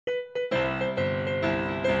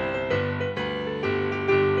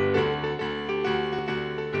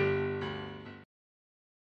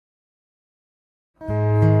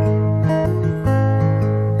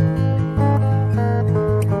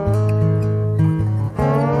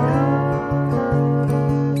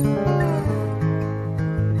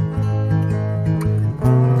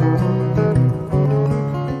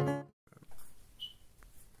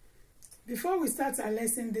start our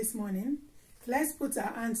lesson this morning, let's put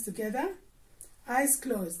our hands together, eyes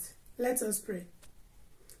closed. Let us pray.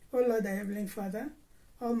 O Lord, our Heavenly Father,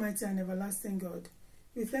 Almighty and everlasting God,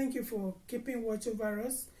 we thank you for keeping watch over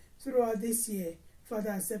us throughout this year. Father,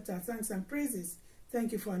 accept our thanks and praises.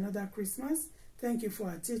 Thank you for another Christmas. Thank you for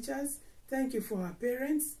our teachers. Thank you for our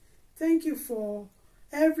parents. Thank you for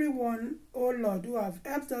everyone, oh Lord, who have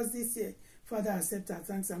helped us this year. Father, accept our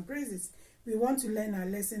thanks and praises. We want to learn our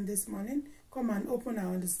lesson this morning. Come and open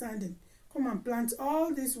our understanding. Come and plant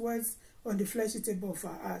all these words on the fleshy table of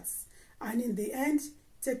our hearts. And in the end,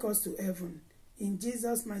 take us to heaven. In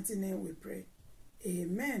Jesus' mighty name we pray.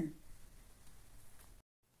 Amen.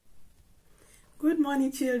 Good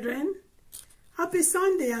morning, children. Happy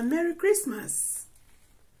Sunday and Merry Christmas.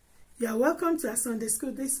 You are welcome to our Sunday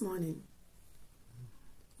school this morning.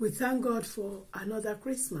 We thank God for another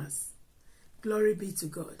Christmas. Glory be to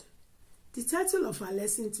God. The title of our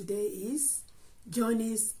lesson today is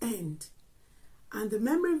Journey's End. And the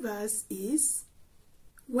memory verse is,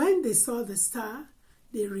 when they saw the star,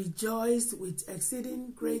 they rejoiced with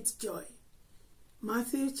exceeding great joy.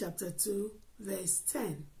 Matthew chapter 2, verse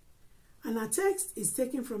 10. And our text is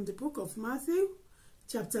taken from the book of Matthew,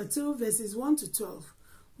 chapter 2, verses 1 to 12.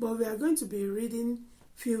 But we are going to be reading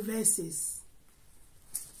few verses.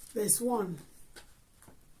 Verse 1.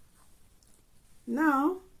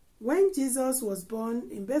 Now, when Jesus was born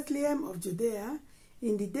in Bethlehem of Judea,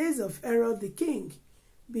 in the days of Herod the king,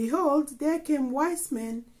 behold, there came wise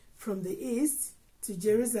men from the east to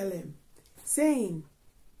Jerusalem, saying,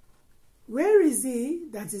 Where is he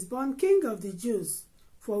that is born King of the Jews?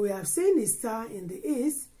 For we have seen his star in the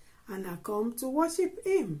east, and are come to worship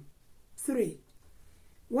him. 3.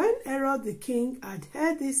 When Herod the king had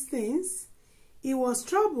heard these things, he was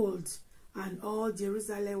troubled, and all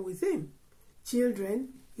Jerusalem with him. Children,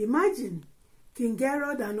 imagine, King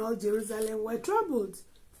Herod and all Jerusalem were troubled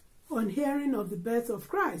on hearing of the birth of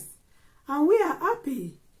Christ. And we are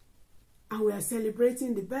happy, and we are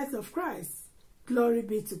celebrating the birth of Christ. Glory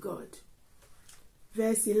be to God.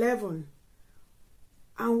 Verse 11.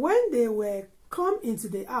 And when they were come into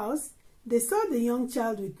the house, they saw the young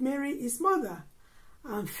child with Mary his mother,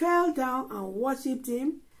 and fell down and worshipped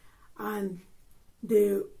him. And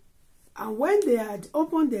when they had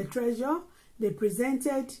opened their treasure, they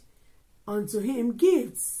presented unto him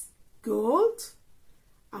gifts, gold,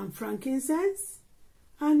 and frankincense,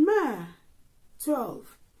 and myrrh.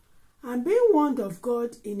 12. And being warned of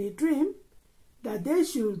God in a dream that they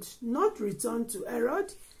should not return to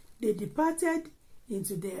Herod, they departed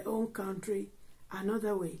into their own country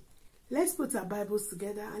another way. Let's put our Bibles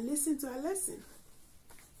together and listen to our lesson.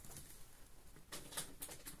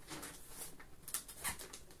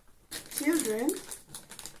 Children,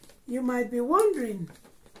 you might be wondering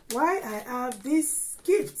why I have these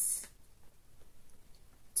gifts.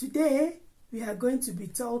 Today, we are going to be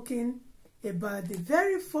talking about the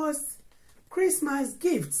very first Christmas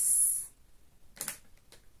gifts.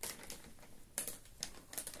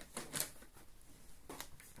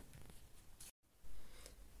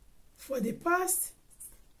 For the past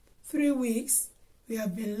 3 weeks, we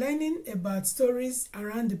have been learning about stories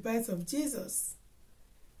around the birth of Jesus.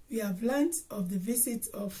 We have learned of the visit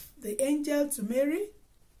of the angel to Mary,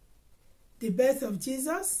 the birth of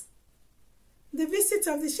Jesus, the visit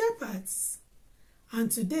of the shepherds,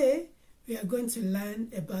 and today we are going to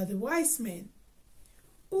learn about the wise men.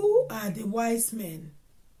 Who are the wise men?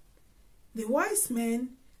 The wise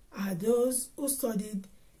men are those who studied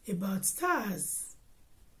about stars.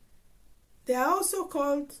 They are also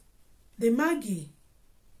called the Magi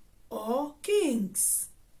or kings.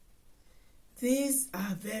 These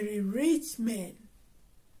are very rich men.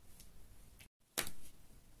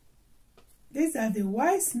 These are the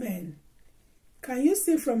wise men. Can you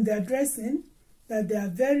see from their dressing that they are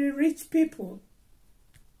very rich people?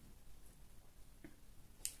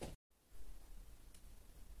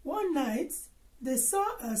 One night, they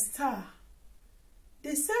saw a star.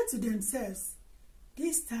 They said to themselves,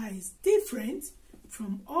 this star is different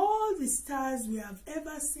from all the stars we have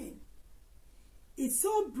ever seen. It's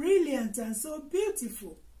so brilliant and so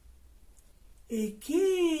beautiful. A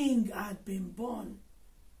king had been born.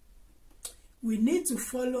 We need to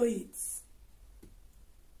follow it.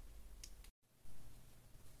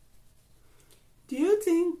 Do you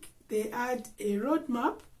think they had a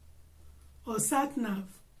roadmap or sat-nav?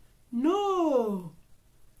 No,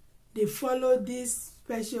 they followed this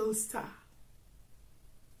special star.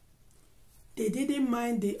 They didn't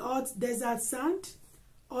mind the hot desert sand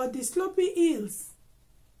or the slopy hills.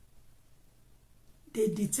 They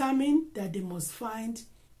determined that they must find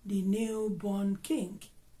the newborn king.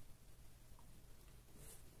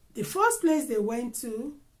 The first place they went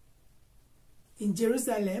to in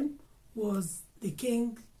Jerusalem was the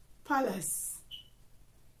king's palace.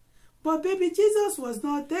 But baby Jesus was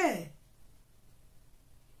not there.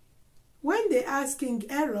 When they asked King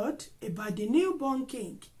Herod about the newborn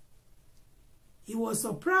king, he was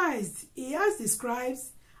surprised. He asked the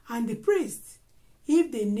scribes and the priests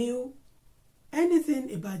if they knew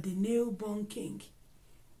anything about the newborn king.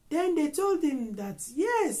 Then they told him that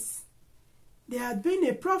yes, there had been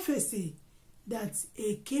a prophecy that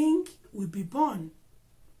a king will be born,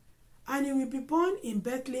 and he will be born in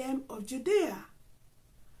Bethlehem of Judea.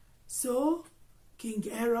 So King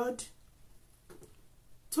Herod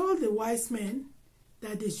told the wise men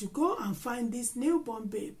that they should go and find this newborn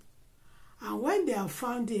babe. And when they have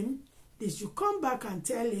found him, they should come back and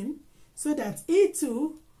tell him so that he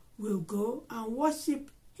too will go and worship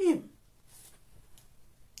him.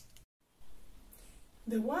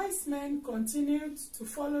 The wise men continued to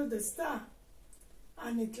follow the star,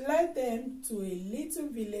 and it led them to a little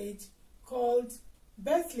village called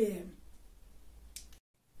Bethlehem.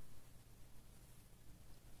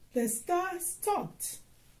 The star stopped.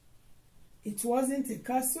 It wasn't a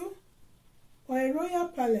castle or a royal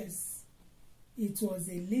palace. It was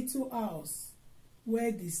a little house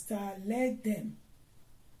where the star led them.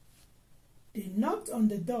 They knocked on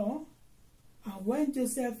the door, and when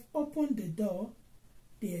Joseph opened the door,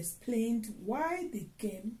 they explained why they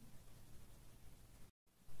came.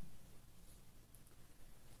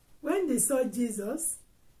 When they saw Jesus,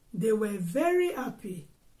 they were very happy.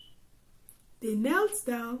 They knelt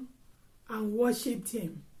down and worshipped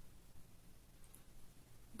him.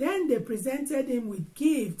 Then they presented him with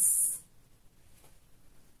gifts: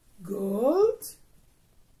 gold,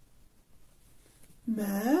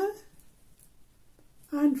 myrrh,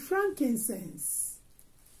 and frankincense.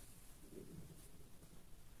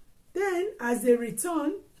 Then, as they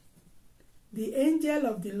returned, the angel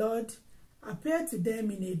of the Lord appeared to them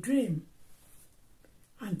in a dream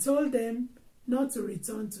and told them not to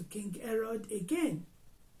return to King Herod again.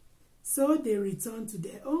 So they returned to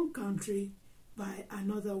their own country by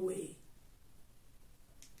another way.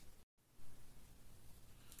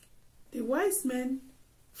 The wise men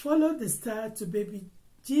followed the star to baby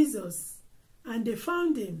Jesus, and they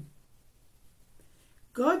found him.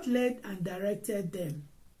 God led and directed them,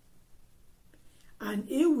 and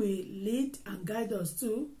he will lead and guide us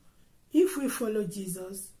too if we follow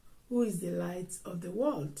Jesus, who is the light of the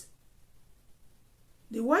world.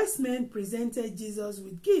 The wise men presented Jesus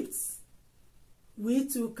with gifts. We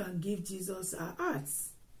too can give Jesus our hearts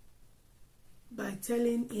by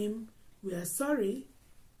telling him we are sorry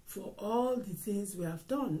for all the things we have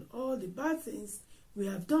done, all the bad things we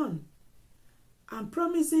have done, and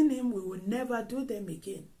promising him we will never do them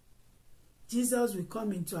again. Jesus will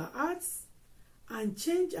come into our hearts and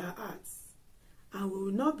change our hearts, and we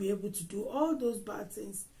will not be able to do all those bad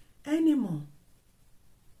things anymore.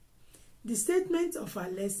 The statement of our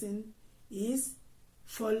lesson is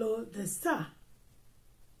follow the star.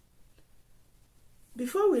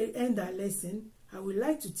 Before we end our lesson, I would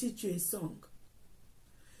like to teach you a song.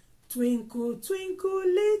 Twinkle, twinkle,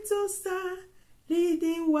 little star,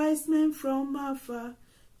 leading wise men from afar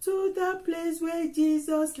to the place where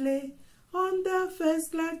Jesus lay on the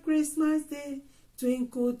first glad Christmas day.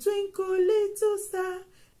 Twinkle, twinkle, little star,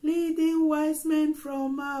 leading wise men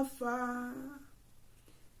from afar.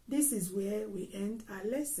 This is where we end our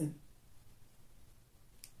lesson.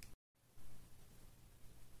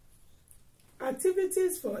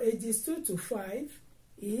 Activities for ages 2 to 5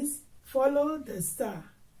 is follow the star.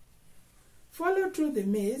 Follow through the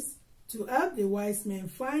maze to help the wise men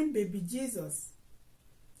find baby Jesus.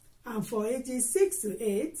 And for ages 6 to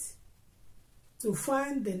 8, to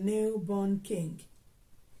find the newborn king.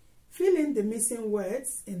 Fill in the missing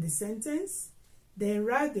words in the sentence, then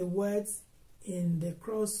write the words in the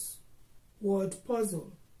crossword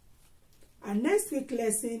puzzle. Our next week's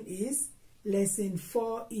lesson is Lesson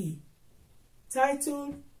 4E,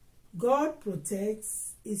 titled God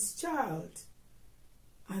Protects His Child.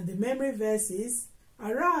 And the memory verse is,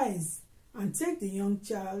 Arise and take the young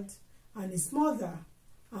child and his mother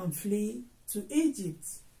and flee to Egypt.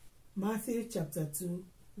 Matthew chapter 2,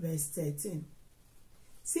 verse 13.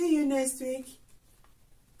 See you next week.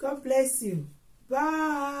 God bless you.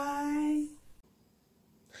 Bye.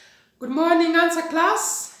 Good morning, answer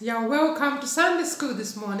class. You're welcome to Sunday school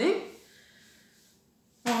this morning.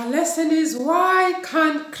 Our lesson is, why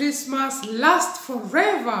can't Christmas last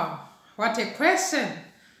forever? What a question.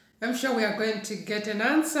 I'm sure we are going to get an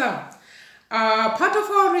answer. Part of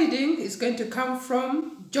our reading is going to come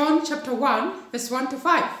from John chapter 1, verse 1 to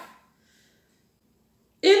 5.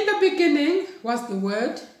 In the beginning was the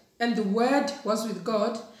Word, and the Word was with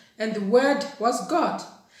God, and the Word was God.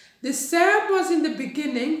 The same was in the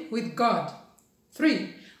beginning with God.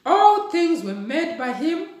 3. All things were made by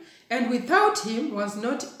him, and without him was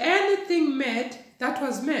not anything made that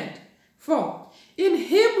was made. 4. In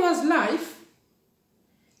him was life,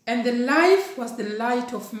 and the life was the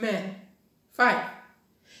light of men. 5.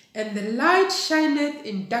 And the light shineth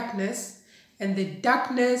in darkness, and the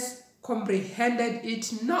darkness comprehended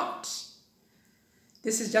it not.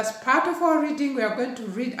 This is just part of our reading. We are going to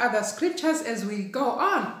read other scriptures as we go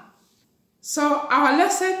on. So our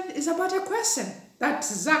lesson is about a question that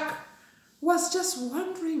Zach was just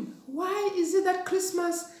wondering. Why is it that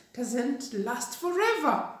Christmas doesn't last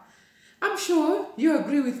forever? I'm sure you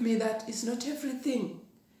agree with me that it's not everything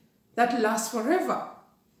that lasts forever.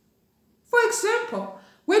 For example,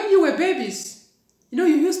 when you were babies, you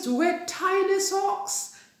used to wear tiny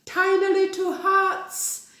socks, tiny little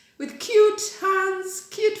hats, with cute hands,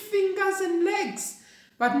 cute fingers and legs.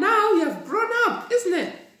 But now you have grown up, isn't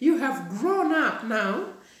it? You have grown up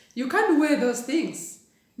now. You can't wear those things.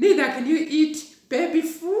 Neither can you eat baby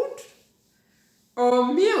food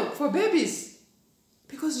or milk for babies,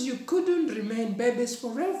 because you couldn't remain babies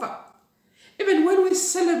forever. Even when we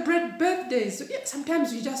celebrate birthdays,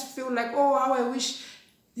 sometimes you just feel like, oh, how I wish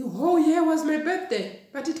the whole year was my birthday.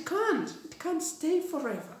 But it can't. It can't stay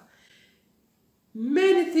forever.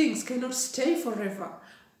 Many things cannot stay forever.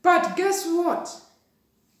 But guess what?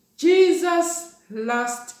 Jesus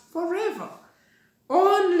lasts forever.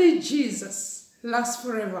 Only Jesus lasts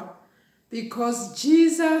forever, because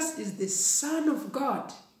Jesus is the Son of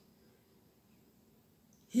God.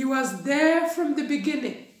 He was there from the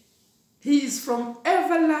beginning. He is from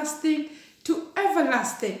everlasting to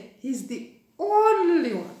everlasting. He's the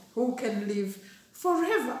only one who can live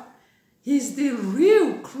forever. He's the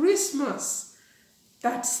real Christmas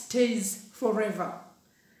that stays forever.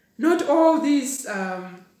 Not all these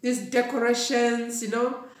decorations,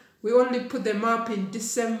 we only put them up in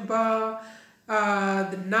December.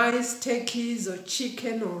 The nice turkeys or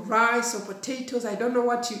chicken or rice or potatoes. I don't know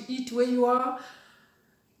what you eat where you are.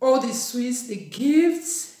 All the sweets, the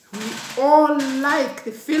gifts. We all like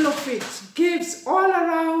the feel of it. Gifts all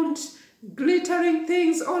around, glittering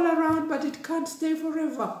things all around, but it can't stay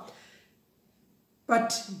forever.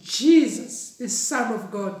 But Jesus, the Son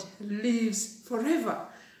of God, lives forever.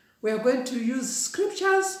 We are going to use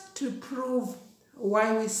scriptures to prove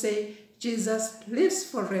why we say Jesus lives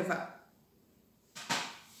forever.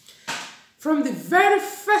 From the very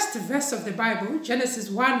first verse of the Bible, Genesis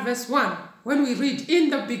 1 verse 1, when we read, in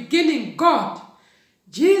the beginning God,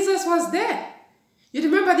 Jesus was there. You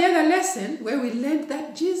remember the other lesson where we learned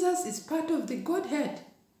that Jesus is part of the Godhead.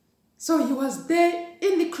 So he was there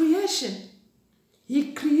in the creation.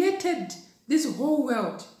 He created this whole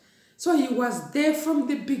world. So he was there from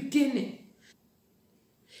the beginning.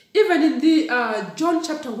 Even in the John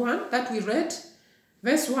chapter 1 that we read,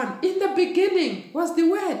 verse 1, in the beginning was the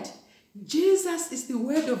Word. Jesus is the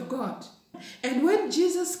Word of God. And when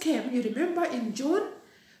Jesus came, you remember in John,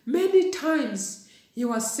 many times he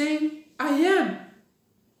was saying, I am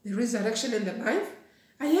the resurrection and the life.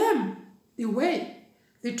 I am the way,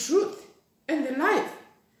 the truth, and the life.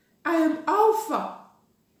 I am Alpha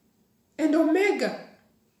and Omega,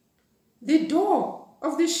 the door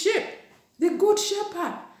of the sheep, the good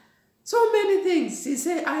shepherd. So many things. He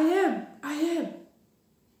said, I am, I am.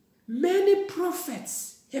 Many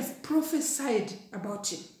prophets have prophesied about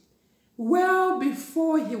him well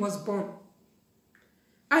before he was born.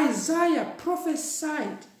 Isaiah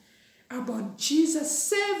prophesied about Jesus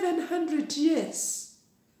 700 years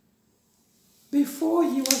before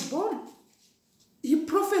he was born. He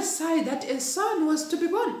prophesied that a son was to be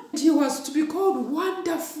born. He was to be called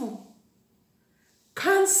Wonderful,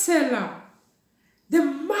 Counselor, the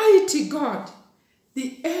Mighty God,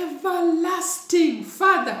 the Everlasting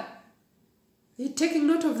Father. Are you taking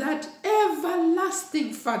note of that?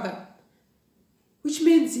 Everlasting Father, which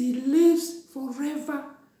means he lives forever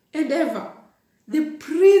and ever. The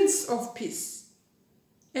Prince of Peace.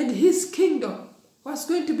 And his kingdom was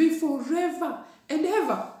going to be forever and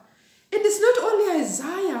ever. And it's not only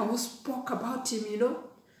Isaiah who spoke about him,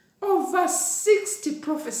 Over 60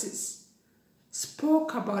 prophecies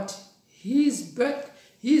spoke about his birth,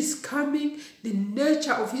 his coming, the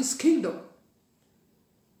nature of his kingdom.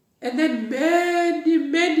 And then many,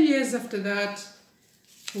 many years after that,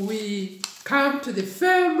 we come to the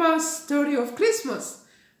famous story of Christmas,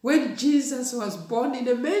 when Jesus was born in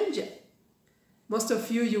a manger. Most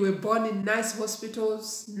of you were born in nice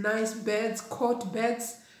hospitals, nice beds, cot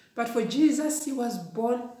beds. But for Jesus, he was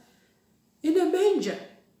born in a manger.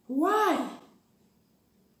 Why?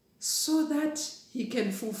 So that he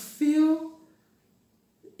can fulfill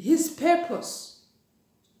his purpose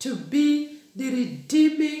to be the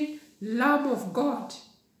redeeming Lamb of God.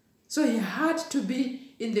 So he had to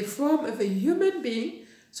be in the form of a human being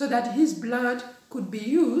so that his blood could be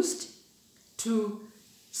used to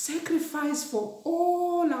sacrifice for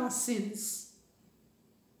all our sins.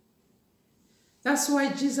 That's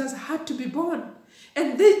why Jesus had to be born.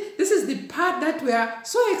 And this is the part that we are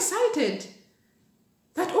so excited.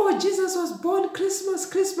 That, oh, Jesus was born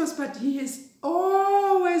Christmas, but he has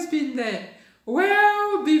always been there.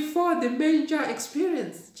 Well before the manger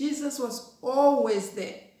experience, Jesus was always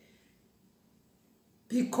there.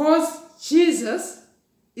 Because Jesus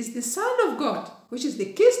is the Son of God, which is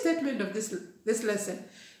the key statement of this lesson.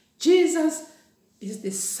 Jesus is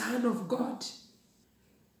the Son of God.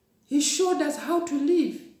 He showed us how to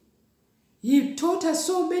live. He taught us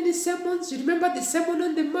so many sermons. You remember the Sermon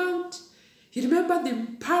on the Mount? You remember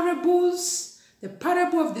the parables, the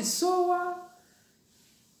parable of the sower?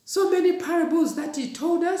 So many parables that he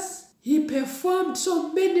told us. He performed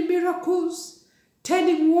so many miracles,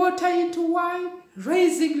 turning water into wine,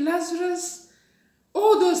 raising Lazarus,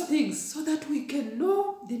 all those things, so that we can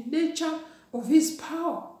know the nature of his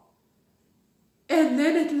power. And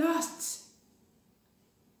then at last,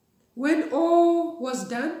 when all was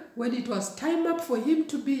done, when it was time up for him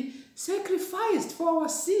to be sacrificed for our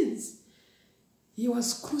sins, he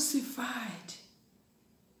was crucified.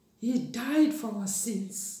 He died for our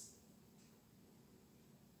sins.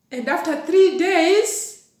 And after 3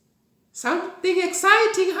 days, something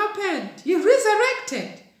exciting happened. He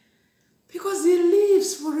resurrected because he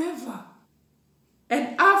lives forever.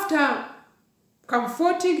 And after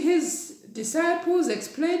comforting his disciples,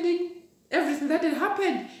 explaining everything that had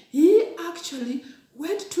happened, he actually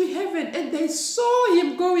went to heaven and they saw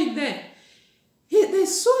him going there. They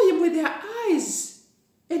saw him with their eyes,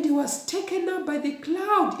 and he was taken up by the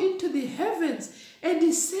cloud into the heavens. And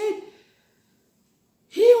he said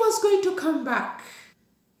he was going to come back.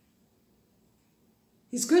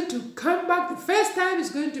 He's going to come back. The first time is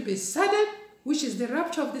going to be sudden, which is the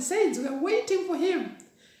rapture of the saints. We are waiting for him.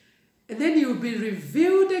 And then he will be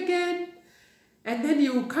revealed again. And then he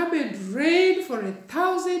will come and reign for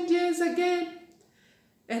 1,000 years again.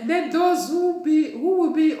 And then those who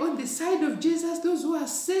will be on the side of Jesus, those who are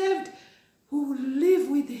saved, who will live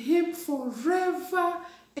with him forever.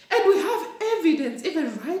 And we have evidence,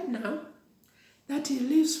 even right now, that he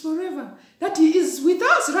lives forever. That he is with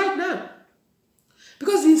us right now.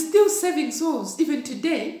 Because he's still saving souls, even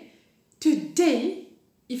today. Today,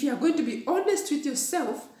 if you are going to be honest with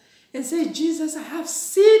yourself and say, Jesus, I have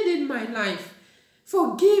sinned in my life.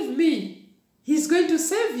 Forgive me. He's going to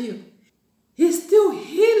save you. He's still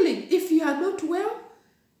healing. If you are not well,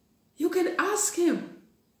 you can ask him.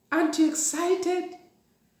 Aren't you excited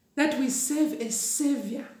that we serve a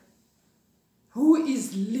Savior who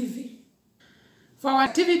is living? For our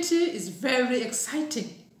activity is very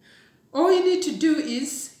exciting. All you need to do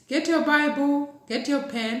is get your Bible, get your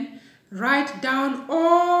pen, write down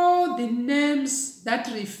all the names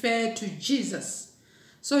that refer to Jesus.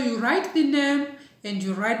 So you write the name and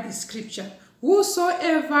you write the scripture.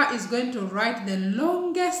 Whosoever is going to write the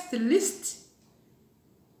longest list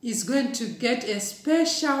is going to get a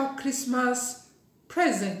special Christmas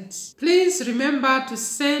present. Please remember to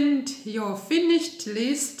send your finished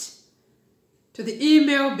list to the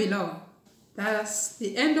email below. That's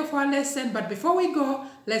the end of our lesson, but before we go,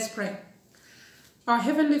 let's pray. Our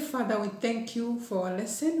Heavenly Father, we thank you for our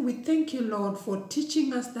lesson. We thank you, Lord, for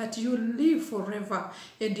teaching us that you live forever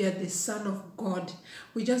and you are the Son of God.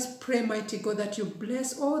 We just pray, mighty God, that you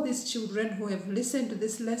bless all these children who have listened to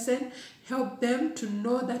this lesson. Help them to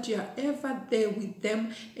know that you are ever there with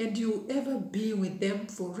them and you will ever be with them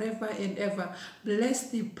forever and ever.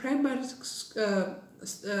 Bless the primary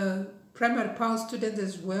PAL students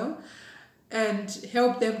as well, and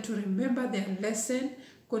help them to remember their lesson.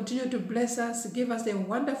 Continue to bless us. Give us a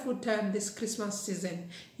wonderful time this Christmas season.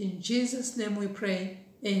 In Jesus' name we pray.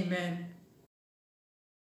 Amen.